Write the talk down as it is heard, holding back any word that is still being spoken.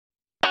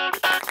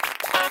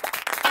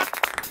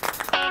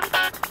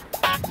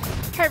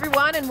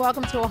everyone, and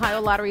welcome to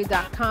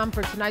OhioLottery.com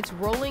for tonight's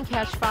Rolling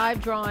Cash 5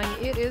 drawing.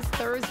 It is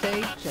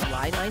Thursday,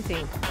 July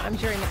 19th. I'm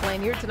Sherry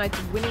McLean here. Tonight's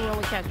winning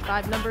Rolling Cash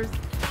 5 numbers.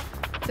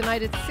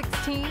 Tonight it's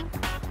 16,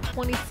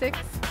 26,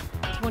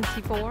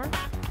 24,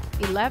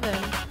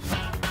 11,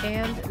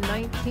 and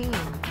 19.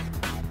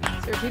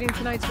 So repeating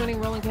tonight's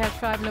winning Rolling Cash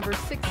 5 numbers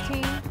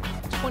 16,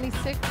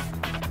 26,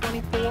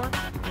 24,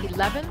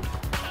 11,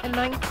 and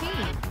 19.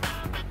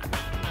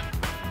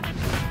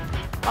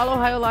 All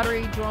Ohio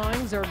Lottery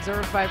drawings are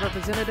observed by a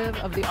representative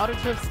of the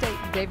Auditor of State,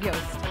 Dave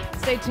Yost.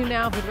 Stay tuned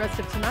now for the rest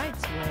of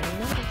tonight's winning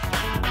numbers.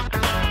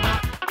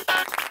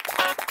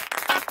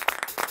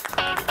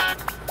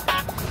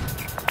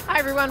 Hi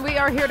everyone, we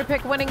are here to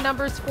pick winning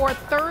numbers for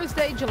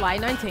Thursday, July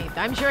 19th.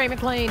 I'm Sherry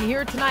McLean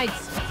here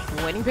tonight's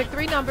winning pick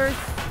 3 numbers.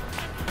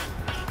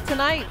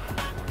 Tonight,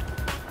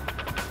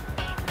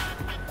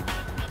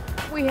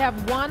 we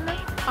have 1,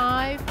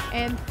 5,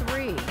 and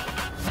 3.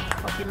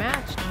 Hope you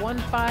matched 1,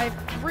 5,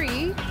 3.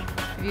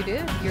 If you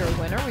did, you're a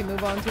winner. We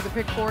move on to the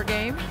pick 4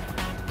 game.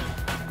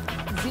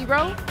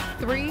 0,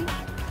 3,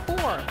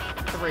 4,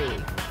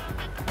 3.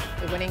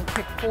 The winning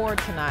pick 4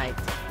 tonight.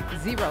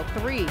 0,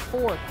 3,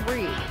 4,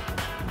 3.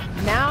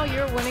 Now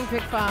your winning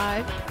pick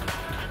 5.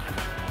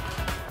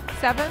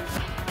 7,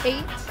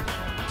 8,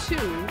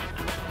 2,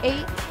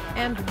 8,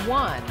 and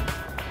 1.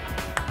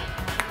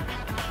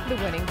 The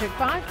winning pick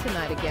 5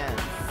 tonight again.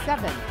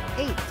 7,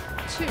 8,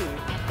 2,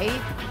 8,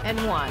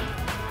 and 1.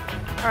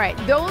 All right,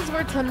 those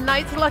were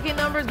tonight's lucky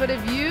numbers, but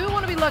if you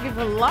want to be lucky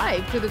for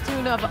life to the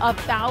tune of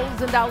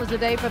 $1,000 a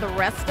day for the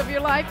rest of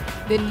your life,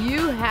 then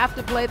you have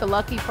to play the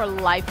Lucky for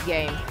Life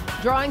game.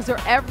 Drawings are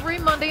every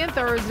Monday and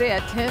Thursday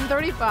at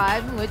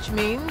 10:35, which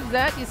means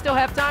that you still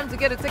have time to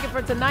get a ticket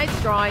for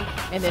tonight's drawing,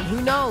 and then who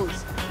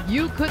knows,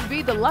 you could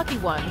be the lucky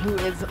one who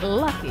is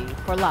lucky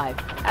for life.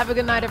 Have a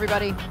good night,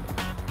 everybody.